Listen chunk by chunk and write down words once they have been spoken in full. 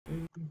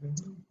Boom,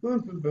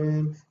 boom,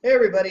 boom. Hey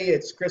everybody,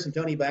 it's Chris and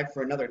Tony back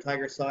for another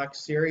tigersox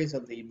series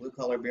of the Blue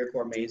Collar Beer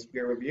Gourmets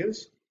beer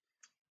reviews.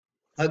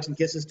 Hugs and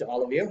kisses to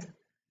all of you.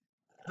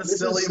 The This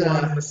silly is,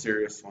 one and the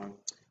serious one.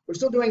 We're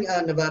still doing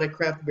Nevada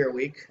Craft Beer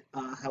Week.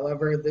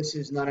 However, this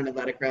is not a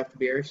Nevada Craft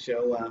Beer,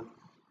 so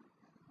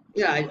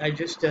yeah, I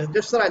just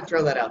thought I'd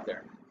throw that out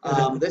there.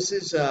 This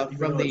is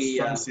from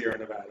the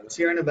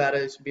Sierra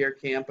Nevada's Beer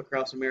Camp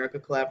Across America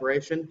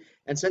collaboration.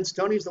 And since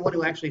Tony's the one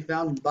who actually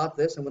found and bought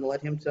this, I'm going to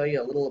let him tell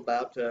you a little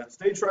about.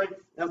 Stage right.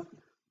 Yep.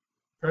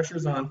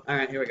 Pressure's on. All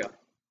right, here we go.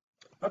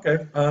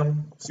 Okay.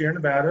 Sierra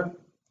Nevada.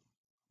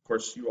 Of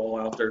course, you all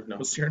out there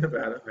know Sierra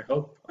Nevada. I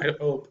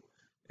hope.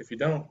 If you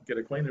don't, get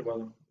acquainted with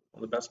them.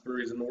 One of the best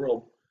breweries in the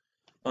world.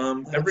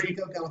 Out of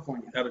Chico,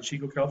 California. Out of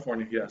Chico,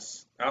 California,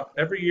 yes. Out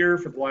every year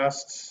for the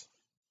last.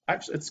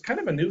 Actually, it's kind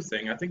of a new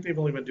thing. I think they've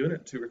only been doing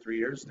it 2 or 3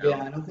 years now.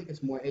 Yeah, I don't think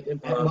it's more.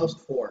 At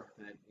most 4.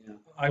 Yeah.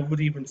 I would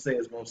even say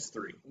it's most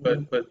 3.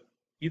 Mm-hmm. But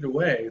either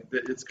way,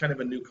 it's kind of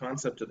a new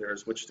concept of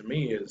theirs, which to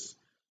me is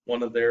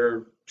one of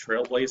their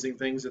trailblazing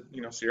things. That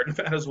Sierra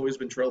Nevada's always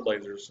been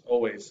trailblazers,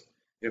 always,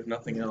 if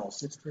nothing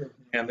else. It's true.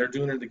 And they're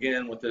doing it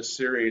again with this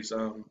series.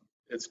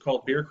 It's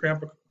called Beer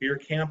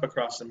Camp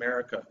Across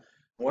America.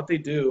 And what they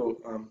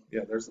do,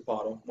 there's the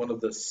bottle. One of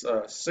the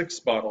 6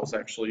 bottles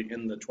actually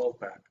in the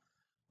 12-pack.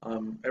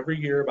 Every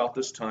year about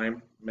this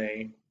time,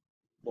 May,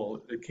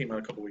 well, it came out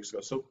a couple weeks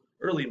ago, so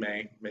early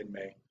May,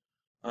 mid-May,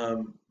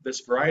 this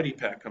variety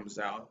pack comes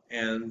out,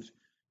 and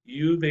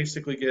you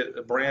basically get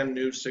a brand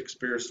new 6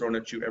 beers thrown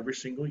at you every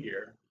single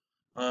year.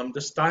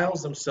 The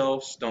styles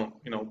themselves don't,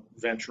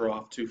 venture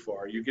off too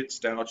far. You get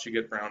stouts, you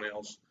get brown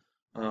ales,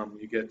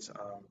 you get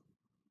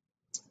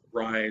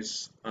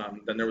ryes.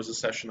 Then there was a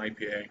session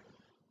IPA.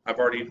 I've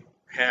already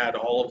had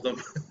all of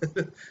them.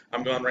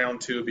 I'm going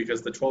round 2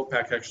 because the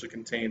 12-pack actually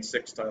contains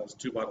 6 styles,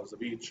 2 bottles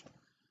of each.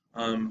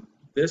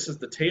 This is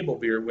the table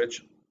beer,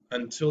 which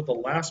until the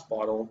last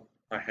bottle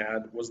I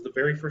had was the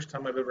very first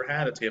time I've ever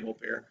had a table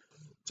beer,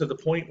 to the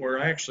point where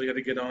I actually had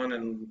to get on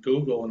and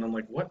Google, and I'm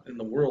like, what in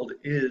the world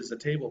is a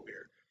table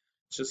beer?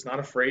 It's just not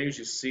a phrase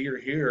you see or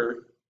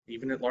hear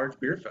even at large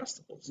beer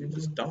festivals. You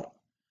just don't.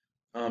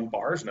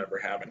 Bars never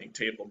have any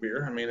table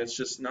beer. I mean, it's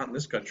just not in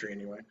this country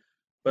anyway.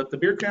 But the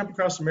Beer Camp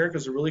Across America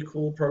is a really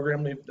cool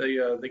program.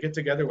 They get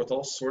together with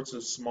all sorts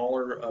of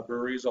smaller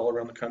breweries all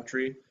around the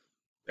country,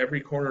 every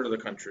corner of the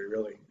country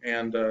really,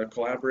 and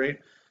collaborate.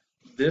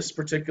 This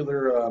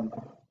particular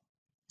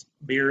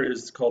beer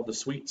is called the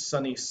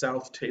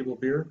sweetsunnysouth table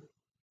beer.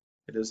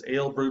 It is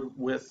ale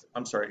with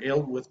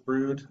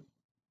brewed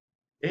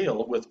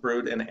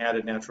and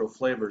added natural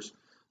flavors.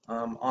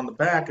 On the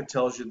back, it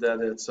tells you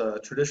that it's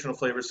traditional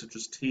flavors such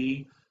as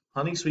tea,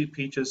 honey sweet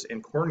peaches,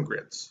 and corn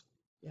grits.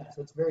 Yeah,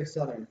 so it's very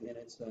southern, and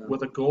it's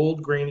with a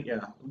gold grain,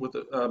 with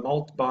a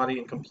malt body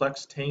and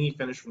complex tangy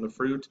finish from the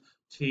fruit,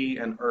 tea,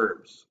 and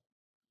herbs.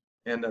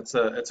 And it's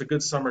a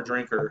good summer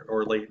drink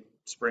or late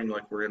spring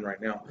like we're in right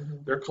now.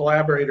 Mm-hmm. Their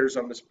collaborators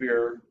on this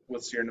beer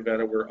with Sierra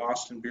Nevada were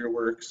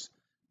austinbeerworks,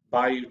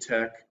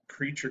 bayouteche,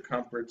 Creature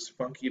Comforts,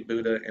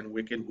 funkybuddha, and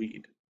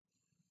wickedweed.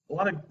 A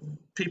lot of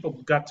people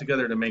got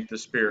together to make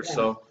this beer,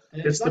 so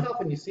and it's not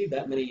often you see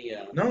that many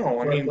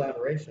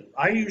collaboration.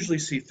 I usually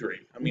see 3.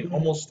 I mean,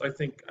 almost. I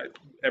think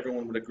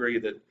everyone would agree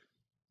that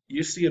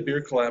you see a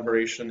beer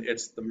collaboration,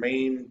 it's the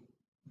main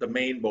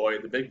boy,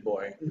 the big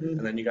boy,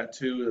 and then you got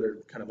 2 that are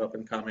kind of up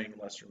and coming,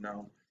 lesser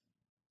known.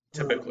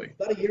 Typically,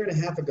 about a year and a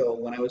half ago,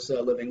 when I was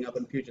living up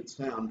in Puget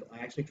Sound, I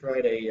actually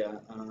tried a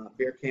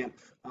beer camp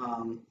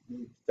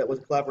that was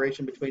a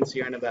collaboration between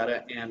Sierra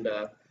Nevada and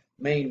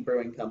Maine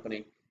Brewing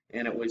Company.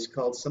 And it was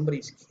called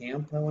Somebody's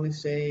Camp, I want to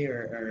say,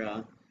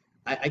 or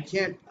I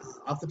can't,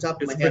 off the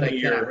top of my head, I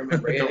cannot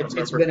remember.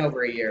 It's been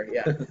over a year,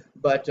 yeah.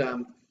 But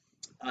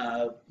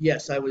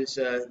yes, I was.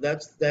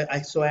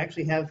 So I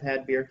actually have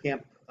had beer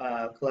camp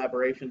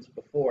collaborations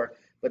before,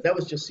 but that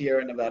was just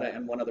Sierra Nevada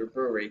and one other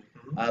brewery.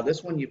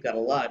 This one you've got a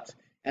lot,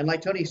 and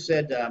like Tony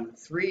said,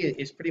 3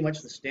 is pretty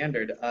much the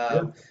standard.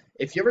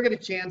 If you ever get a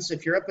chance,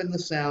 if you're up in the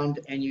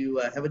Sound and you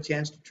have a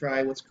chance to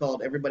try what's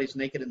called Everybody's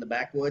Naked in the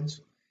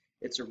Backwoods.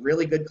 It's a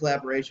really good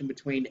collaboration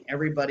between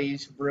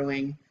Everybody's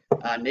Brewing,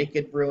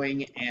 Naked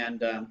Brewing, and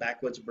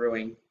Backwoods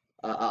Brewing,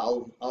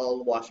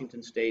 all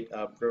Washington State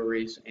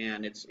breweries,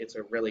 and it's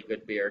a really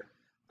good beer.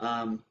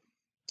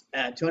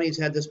 Tony's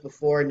had this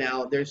before.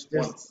 Now, there's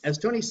as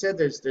Tony said,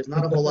 there's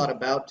not a whole lot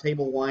about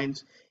table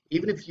wines.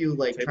 Even if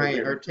you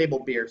or table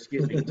beer,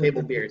 excuse me,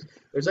 table beers.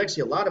 There's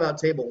actually a lot about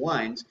table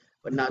wines,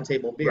 but not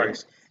table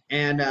beers. Right.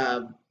 And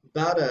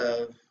about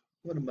a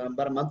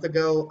month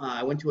ago,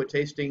 I went to a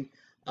tasting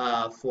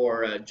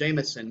for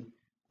Jameson,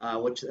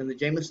 and the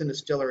Jameson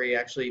distillery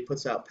actually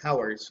puts out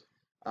Powers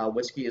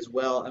whiskey as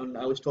well. And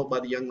I was told by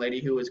the young lady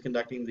who was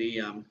conducting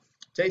the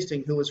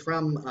tasting, who was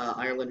from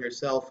Ireland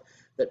herself,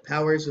 that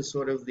Powers is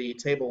sort of the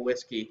table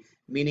whiskey,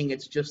 meaning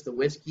it's just the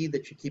whiskey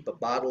that you keep a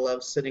bottle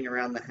of sitting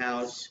around the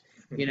house.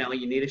 You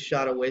need a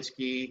shot of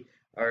whiskey,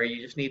 or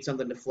you just need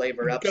something to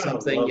flavor up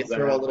something. You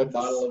throw a little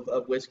bottle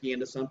of whiskey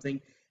into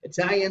something.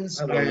 Italians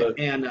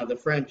and the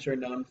French are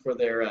known for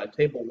their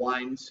table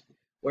wines.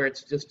 where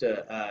it's just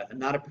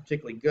not a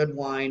particularly good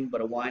wine,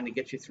 but a wine that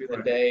gets you through the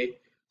Right. day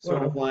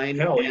sort of Well, wine.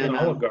 hell, even And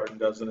Olive Garden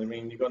does it. I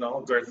mean, you go to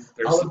Olive Garden,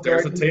 Olive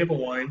there's a Garden table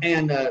wine.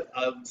 and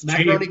It's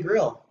Macaroni cheap.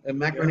 Grill. And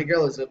Macaroni Yeah.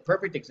 Grill is a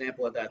perfect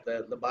example of that.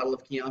 The bottle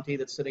of Chianti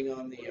that's sitting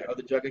on or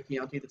the jug of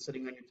Chianti that's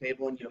sitting on your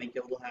table, and you make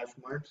your little hash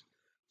marks.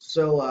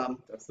 So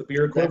That's the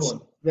beer that's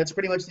equivalent. that's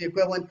pretty much the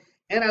equivalent.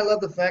 And I love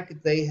the fact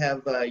that they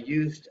have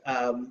used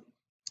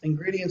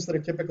ingredients that are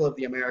typical of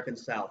the American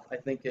South. I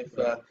think if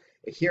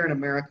here in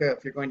America,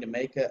 if you're going to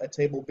make a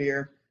table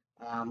beer,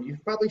 you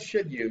probably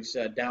should use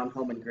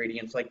down-home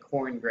ingredients like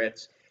corn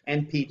grits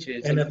and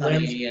peaches And and it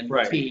lends, honey and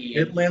right. tea.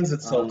 It And, lends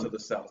itself to um, the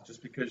South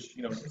just because,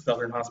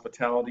 Southern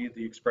hospitality,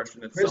 the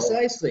expression itself,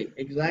 precisely, you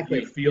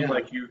exactly. feel Yeah,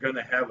 like you're going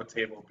to have a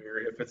table beer.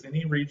 If it's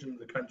any region of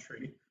the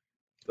country,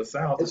 the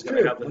South is it's going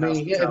to true. have the I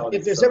mean, yeah, hospitality.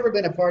 if there's So, ever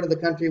been a part of the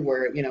country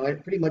where,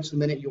 pretty much the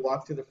minute you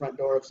walk through the front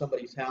door of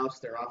somebody's house,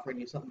 they're offering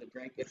you something to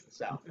drink, it's the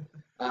South.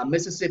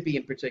 Mississippi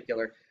in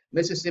particular.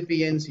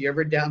 Mississippians, you're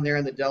ever down there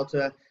in the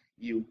Delta,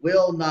 you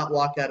will not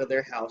walk out of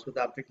their house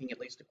without drinking at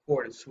least a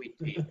quart of sweet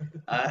tea.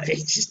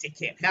 It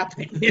can't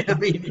happen. I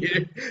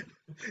mean,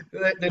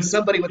 there's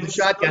somebody with a it's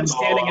shotgun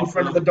standing in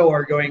front of the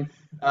door going,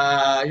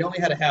 you only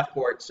had a half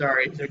quart,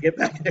 sorry, so get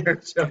back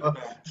there. So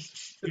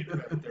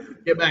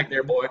get back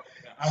there, boy.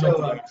 I So,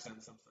 like the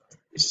accents. I'm sorry.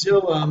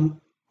 So,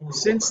 Horrible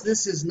since impression.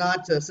 this is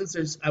not,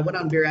 I went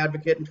on Beer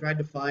Advocate and tried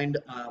to find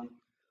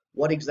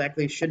what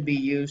exactly should be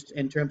used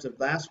in terms of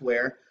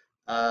glassware.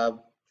 True.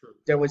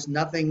 There was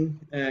nothing,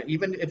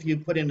 even if you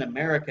put in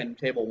American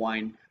table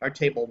wine or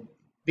table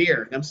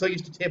beer. I'm so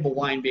used to table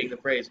wine being the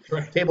phrase.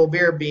 Right. Table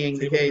beer being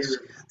the Table case,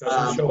 beer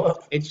doesn't show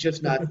up. it's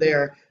just not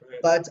there. Right.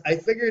 But I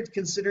figured,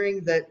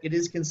 considering that it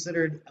is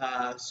considered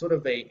sort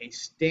of a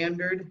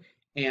standard,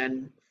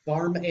 and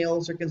farm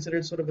ales are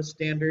considered sort of a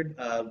standard,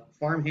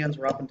 farm hands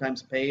were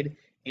oftentimes paid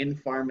in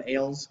farm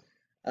ales.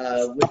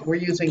 We're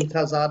using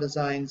Taza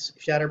Designs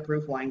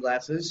shatterproof wine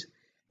glasses,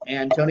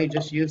 and Tony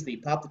just used the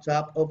pop the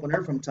top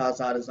opener from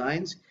Taza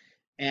Designs.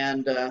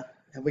 And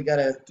have we got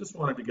Just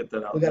wanted to get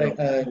that out. we got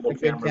a little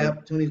good camera.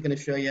 cap? Tony's going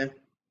to show you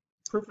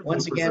Perfectly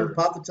once again. preserved.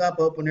 Pop the top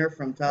opener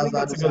from I think Taza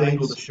that's a good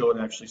angle to Designs. show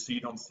it actually, so you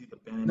don't see the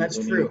bend. That's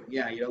of any- true.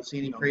 Yeah, you don't see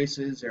any you know,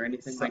 creases or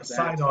anything like that.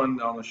 Side on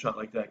a shot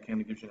like that kind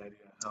of gives you an idea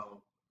how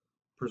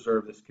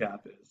preserved this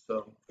cap is.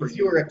 So for If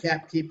you were a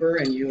cap keeper,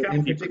 and you, Cap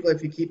in keeper. particular,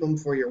 if you keep them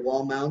for your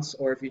wall mounts,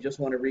 or if you just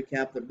want to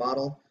recap the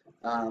bottle,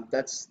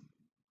 that's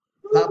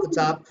pop the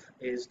top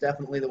is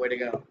definitely the way to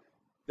go.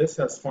 this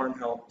has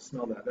farmhouse.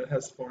 Smell that. That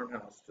has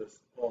farmhouse just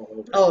all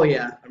over. Oh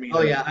yeah, I mean,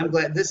 oh yeah. I'm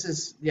glad this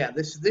is. Yeah,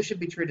 this should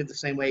be treated the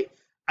same way.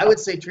 I would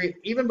say treat,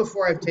 even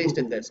before I've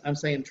tasted this, I'm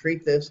saying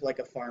treat this like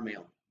a farm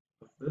ale.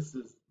 This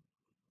is.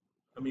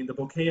 I mean, the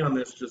bouquet on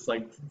this just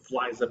like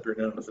flies up your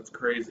nose. It's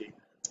crazy.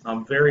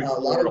 Very A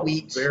floral. lot of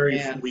wheat Very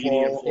and wheaty and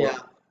floral. floral. Yeah,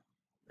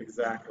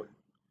 Exactly.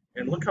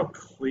 And look how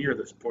clear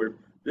this pour.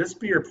 This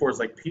beer pours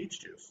like peach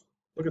juice.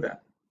 Look at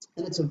that.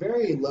 and it's a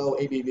very low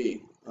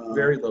ABV.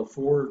 Very low,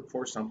 four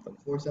something.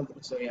 Or something.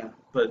 So yeah.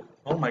 But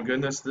oh my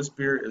goodness, this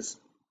beer is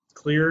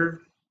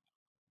clear,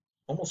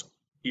 almost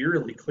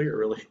eerily clear,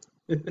 really.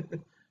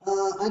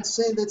 I'd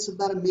say that's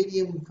about a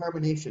medium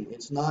carbonation.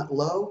 It's not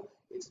low.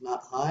 It's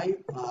not high.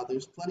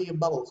 There's plenty of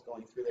bubbles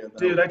going through there, though.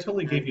 Dude, I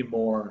totally gave you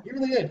more. You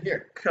really did.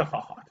 Here.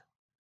 God.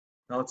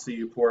 Now let's see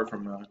you pour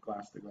from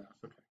glass to glass.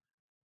 Okay.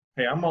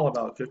 Hey, I'm all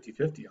about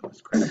 50-50 on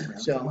this crap, man. Come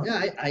So on.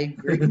 yeah, I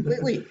agree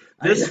completely.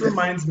 This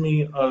reminds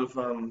me of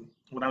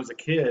when I was a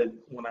kid,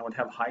 when I would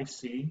have high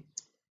C,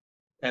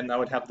 and I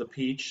would have the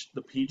peach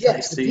high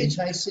Yes, C. the peach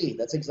high C.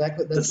 That's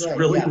exactly that's This right.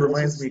 really Yeah,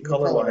 reminds this me is the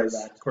color of color-wise.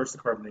 that. Of course, the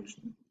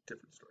carbonation,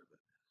 different story.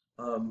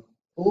 But,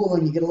 Oh,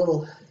 and you get a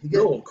little, you get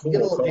Real a cool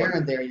little color. air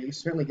in there. You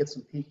certainly get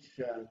some peach.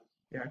 yeah,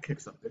 it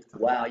kicks up big time.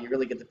 Wow, you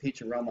really get the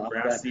peach aroma off of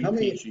that. Grassy, How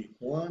many? peachy.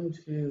 1,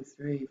 2,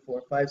 3,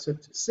 4, 5,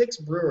 6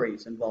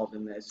 breweries involved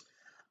in this.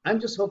 I'm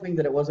just hoping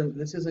that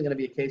this isn't going to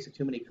be a case of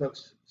too many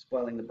cooks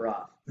spoiling the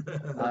broth.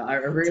 I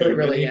really, Too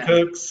really many am.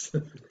 cooks.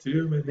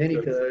 Too many Many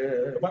cooks.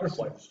 cooks. The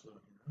butterfly just flew in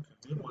here.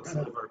 Okay, we don't want to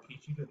save our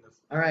peachy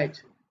goodness. All right.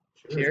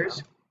 Cheers.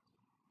 Man.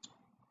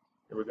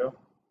 Here we go.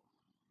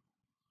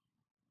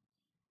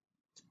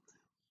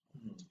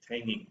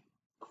 Tangy,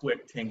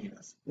 quick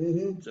tanginess.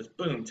 Mm-hmm. Just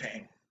boom,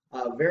 tang.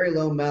 Very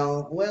low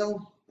mouth.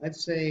 Well, I'd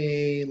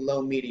say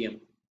low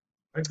medium.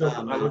 I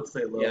would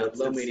say low. Yeah, It's-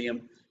 low it's-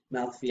 medium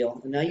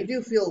mouthfeel. Now you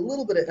do feel a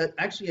little bit of,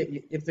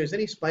 actually, if there's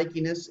any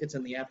spikiness, it's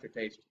in the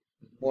aftertaste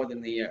more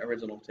than the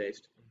original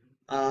taste.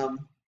 I'm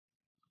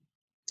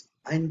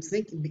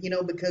thinking,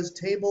 because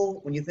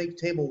when you think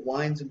table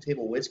wines and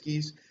table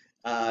whiskeys,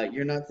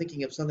 you're not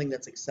thinking of something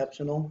that's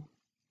exceptional,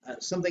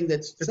 something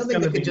that gonna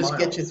could be just get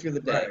mild. you through the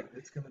day. Right.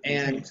 It's gonna be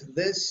And tangy.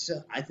 this,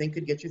 I think,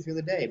 could get you through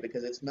the day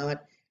because it's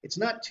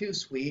not too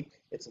sweet.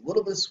 It's a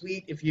little bit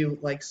sweet if you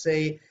like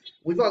say,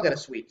 we've all got a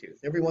sweet tooth.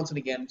 Every once and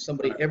again,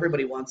 Right.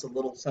 everybody wants a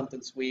little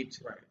something sweet.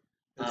 Right.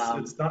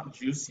 It's not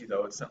juicy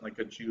though. It's not like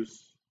a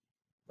juice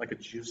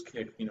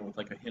kick, with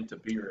like a hint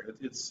of beer.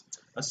 It's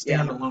a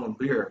standalone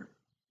beer,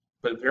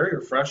 but very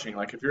refreshing.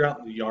 Like if you're out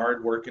in the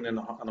yard working on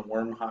a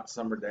warm, hot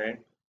summer day,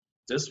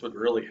 this would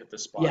really hit the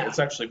spot. Yeah. It's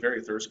actually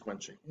very thirst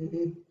quenching,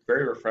 Hmm.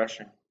 very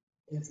refreshing.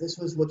 If this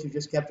was what you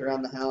just kept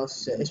around the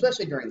house,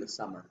 especially during the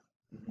summer,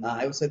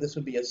 I would say this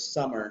would be a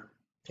summer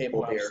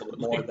table Oh, beer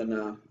absolutely. more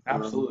than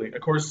Absolutely.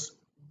 Of course,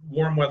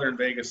 warm weather in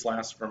Vegas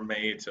lasts from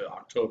May to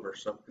October,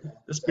 so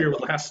this beer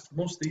would last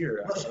most of the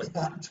year, actually.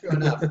 Yeah, true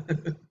enough.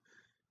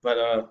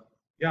 But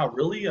yeah,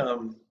 really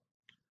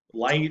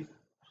light,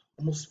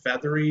 almost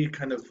feathery,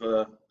 kind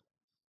of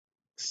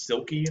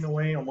silky in a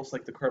way, almost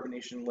like the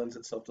carbonation lends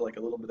itself to like a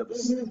little bit of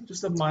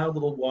just a mild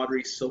little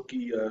watery,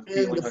 silky And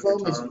feeling the on your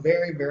foam is tongue.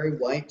 very, very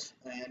white,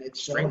 and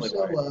it's Extremely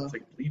also white. It's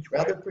like bleach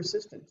rather white.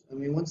 persistent. I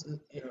mean,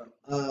 Yeah.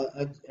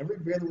 every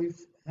beer that we've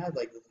had,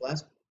 like the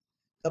last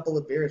couple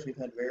of beers, we've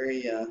had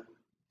very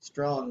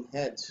strong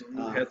heads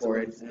Heads for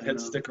and it. And,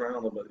 heads stick around a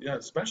little bit. Yeah,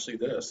 especially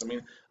this. I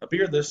mean, a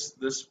beer this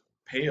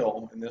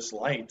pale and this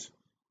light,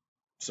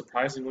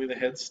 surprisingly, the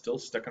head's still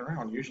sticking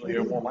around. Usually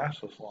it won't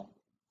last this long.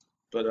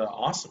 But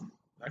awesome.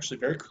 Actually,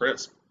 very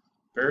crisp.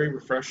 Very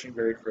refreshing,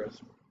 very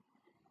crisp.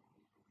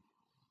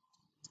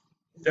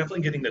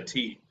 Definitely getting the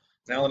tea.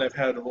 Now that I've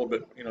had a little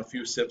bit, a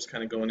few sips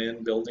kind of going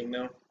in, building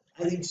now,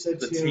 I think so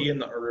the too. tea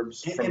and the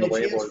herbs from And the a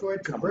label chance for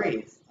it to come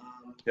breathe.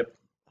 Yep.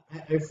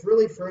 I've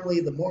really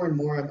firmly, the more and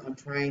more I'm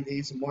trying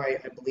these, the more I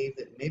believe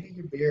that maybe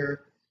your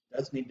beer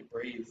does need to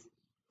breathe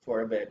for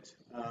a bit,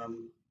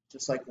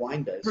 just like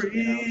wine does.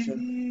 Breathe.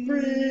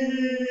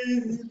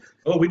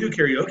 Oh, we do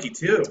karaoke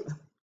too.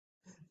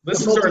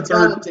 This We're is our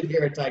third. multi-talented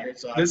here at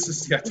Tigersox. This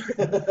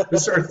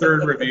is our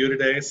third review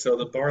today. So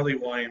the barley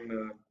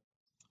wine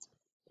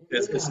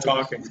is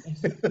talking.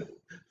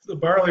 The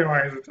barley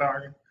wines are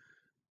talking.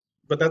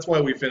 But that's why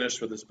we finished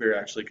with this beer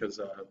actually,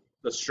 because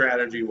the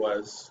strategy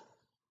was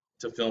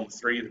to film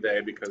 3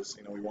 today because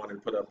we wanted to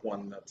put up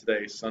one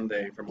today,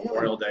 Sunday for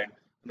Memorial Day,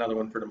 another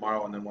one for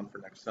tomorrow, and then one for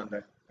next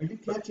Sunday. Are you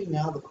catching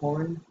now the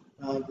corn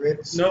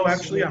grits? No,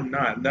 actually, I'm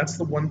not. That's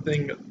the one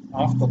thing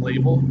off the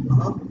label.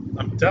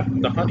 I'm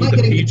definitely the honey, I'm not the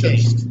getting peaches. the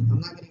taste. I'm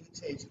not getting the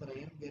taste, but I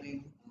am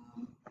getting.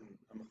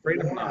 I'm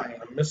afraid I'm not.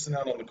 I'm missing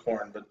out on the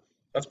corn, but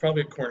that's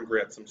probably a corn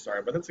grits. I'm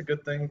sorry, but it's a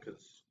good thing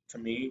because to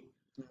me,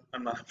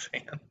 I'm not a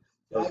fan.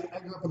 I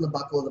grew up in the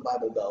buckle of the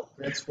Bible Belt.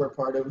 Grits were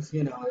part of,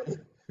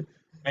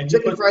 And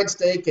chicken fried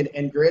steak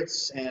and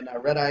grits and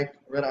red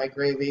eye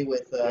gravy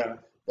with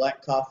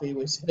black coffee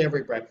was at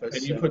every breakfast.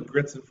 And you put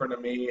grits in front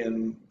of me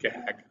and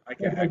gag. I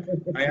gag.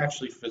 I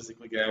actually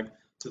physically gag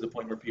to the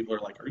point where people are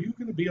like, "Are you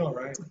going to be all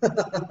right?"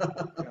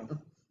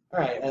 All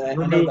right, and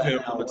remove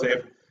him from the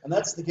table. And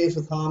that's the case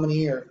with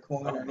hominy or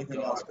corn or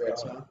anything else,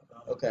 grits, huh?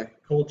 Okay.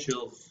 Cold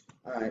chills.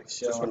 All right,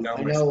 so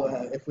I know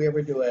if we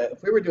ever do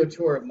a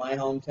tour of my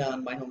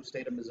hometown, my home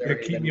state of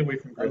Missouri, keep me away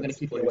from grits. I'm going to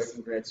keep you away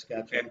from grits.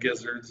 Gotcha. And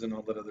gizzards and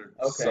all that other.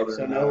 Okay, southern,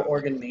 so no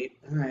organ meat.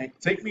 All right.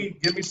 Give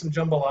me some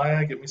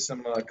jambalaya, give me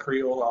some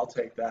Creole. I'll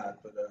take that.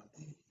 But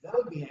that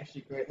would be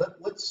actually great.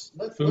 Let's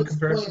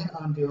comparison?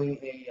 plan on doing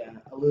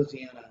a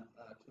Louisiana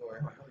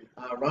tour.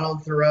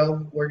 Ronald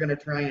Thoreau, we're going to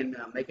try and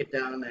make it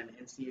down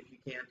and see if you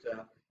can't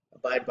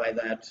abide by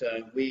that.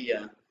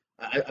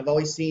 I've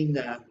always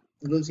seen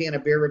Louisiana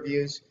beer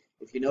reviews.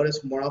 If you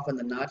notice, more often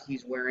than not,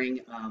 he's wearing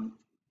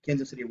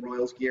Kansas City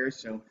Royals gear.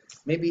 So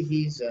maybe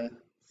he's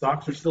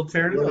socks are still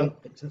tearing it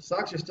up.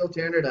 Socks are still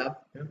tearing it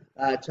up.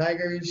 Yep.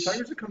 Tigers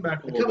have come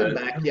back a little bit.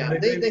 Back, yeah.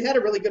 They had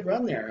a really good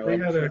run there. They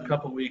had a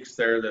couple weeks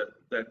there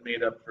that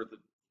made up for the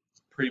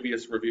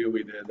previous review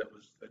we did that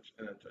was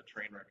a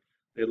train wreck.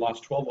 They had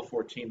lost 12 of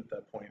 14 at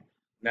that point.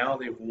 Now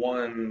they've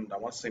won, I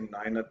want to say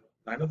 9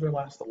 of their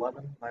last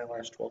 11, 9 of their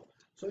last 12.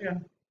 So yeah,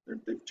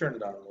 they've turned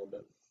it on a little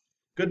bit.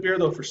 Good beer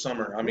though for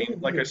summer. I mean,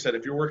 like I said,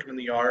 if you're working in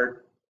the yard,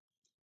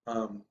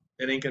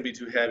 it ain't gonna be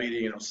too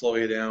heavy to slow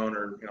you down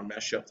or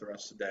mess you up the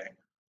rest of the day.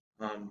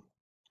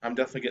 I'm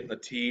definitely getting the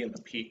tea and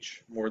the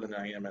peach more than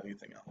I am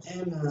anything else.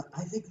 And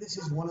I think this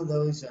is one of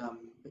those.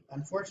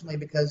 Unfortunately,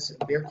 because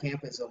beer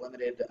camp is a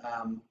limited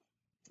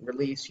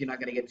release, you're not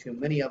going to get too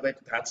many of it.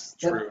 That's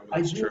true.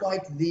 I do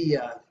like the.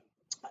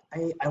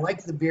 I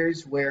like the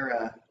beers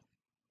where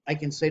I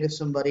can say to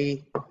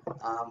somebody,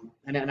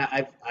 and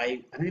I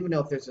don't even know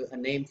if there's a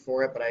name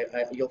for it,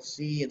 but you'll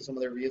see in some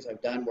of the reviews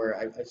I've done where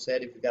I've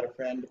said if you've got a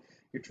friend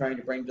you're trying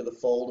to bring to the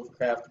fold of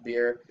craft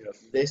beer,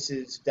 this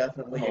is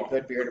definitely a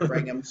good beer to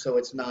bring them. So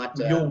it's not.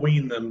 You'll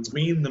wean them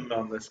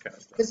on this kind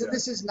of stuff. Because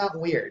this is not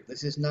weird.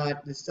 This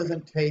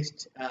doesn't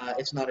taste.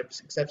 It's not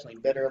exceptionally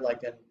bitter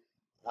like an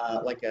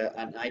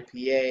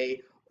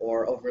IPA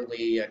or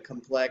overly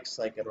complex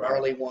like a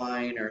barley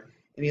wine or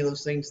any of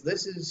those things.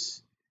 This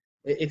is.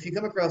 If you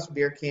come across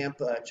Beer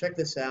Camp, check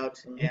this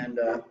out. And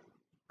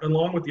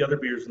along with the other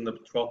beers in the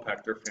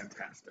 12-pack, they're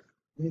fantastic.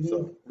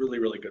 So really,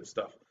 really good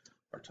stuff.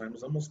 Our time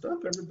is almost up,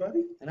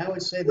 everybody. And I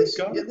would say this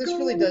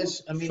really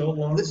does. I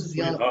mean, this is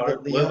the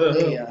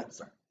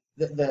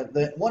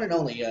one and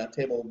only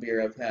table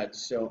beer I've had.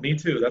 So me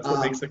too. That's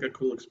what makes it a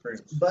cool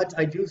experience. But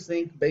I do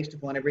think, based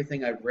upon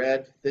everything I've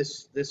read,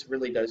 this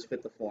really does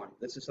fit the form.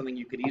 This is something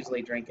you could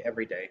easily drink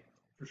every day.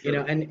 For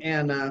sure.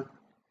 And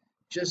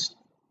just.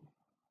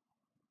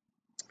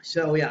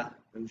 So yeah.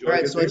 Enjoy. All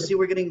right. So I see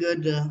we're getting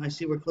good. I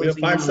see we're closing.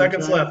 We have 5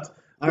 seconds left.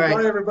 All right.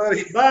 Bye,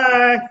 everybody.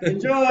 Bye.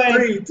 Enjoy.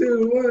 3,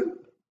 2, 1.